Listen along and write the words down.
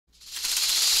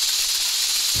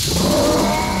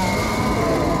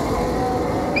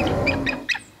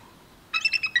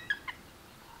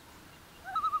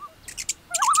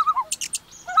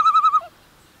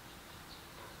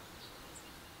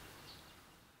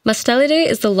Mustelidae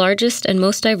is the largest and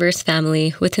most diverse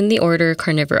family within the order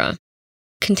Carnivora,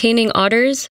 containing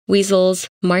otters, weasels,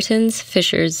 martens,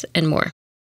 fishers, and more.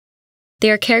 They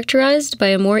are characterized by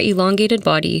a more elongated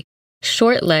body,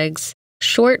 short legs,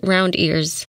 short round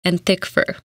ears, and thick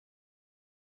fur.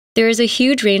 There is a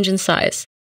huge range in size,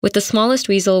 with the smallest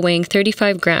weasel weighing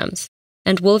 35 grams,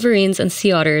 and wolverines and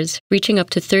sea otters reaching up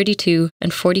to 32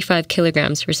 and 45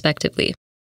 kilograms respectively.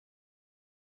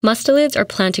 Mustelids are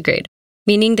plantigrade,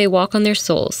 meaning they walk on their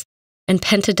soles, and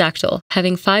pentadactyl,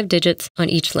 having 5 digits on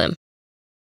each limb.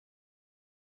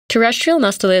 Terrestrial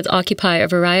mustelids occupy a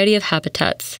variety of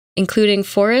habitats, including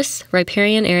forests,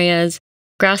 riparian areas,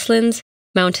 grasslands,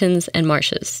 mountains, and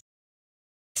marshes.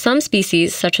 Some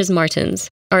species, such as martens,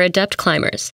 are adept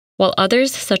climbers, while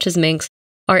others, such as minks,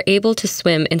 are able to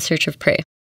swim in search of prey.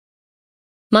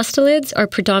 Mustelids are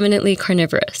predominantly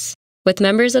carnivorous, with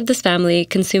members of this family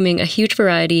consuming a huge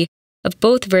variety of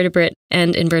both vertebrate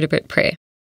and invertebrate prey.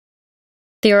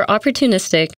 They are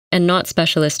opportunistic and not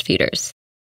specialist feeders.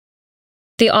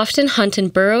 They often hunt in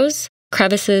burrows,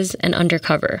 crevices, and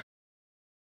undercover.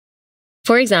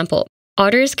 For example,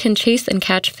 otters can chase and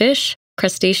catch fish,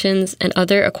 crustaceans, and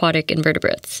other aquatic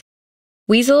invertebrates.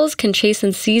 Weasels can chase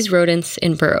and seize rodents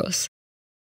in burrows.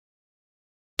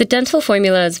 The dental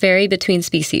formulas vary between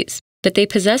species, but they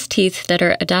possess teeth that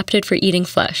are adapted for eating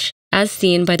flesh, as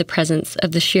seen by the presence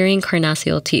of the shearing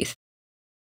carnassial teeth.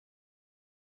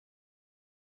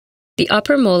 The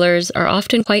upper molars are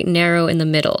often quite narrow in the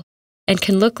middle and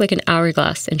can look like an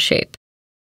hourglass in shape.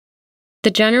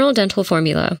 The general dental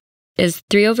formula is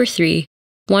 3/3,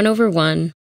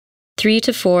 1/1,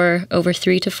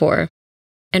 3:4/3:4,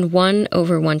 and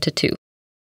 1/1:2.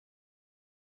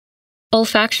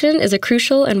 Olfaction is a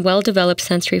crucial and well-developed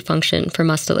sensory function for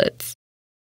mustelids.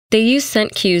 They use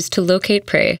scent cues to locate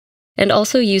prey and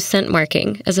also use scent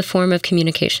marking as a form of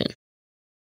communication.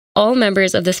 All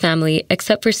members of this family,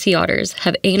 except for sea otters,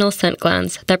 have anal scent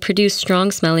glands that produce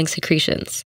strong-smelling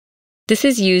secretions. This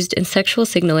is used in sexual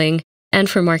signaling and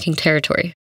for marking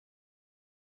territory.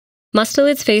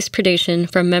 Mustelids face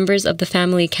predation from members of the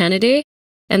family Canidae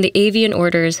and the avian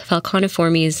orders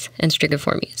Falconiformes and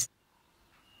Strigiformes.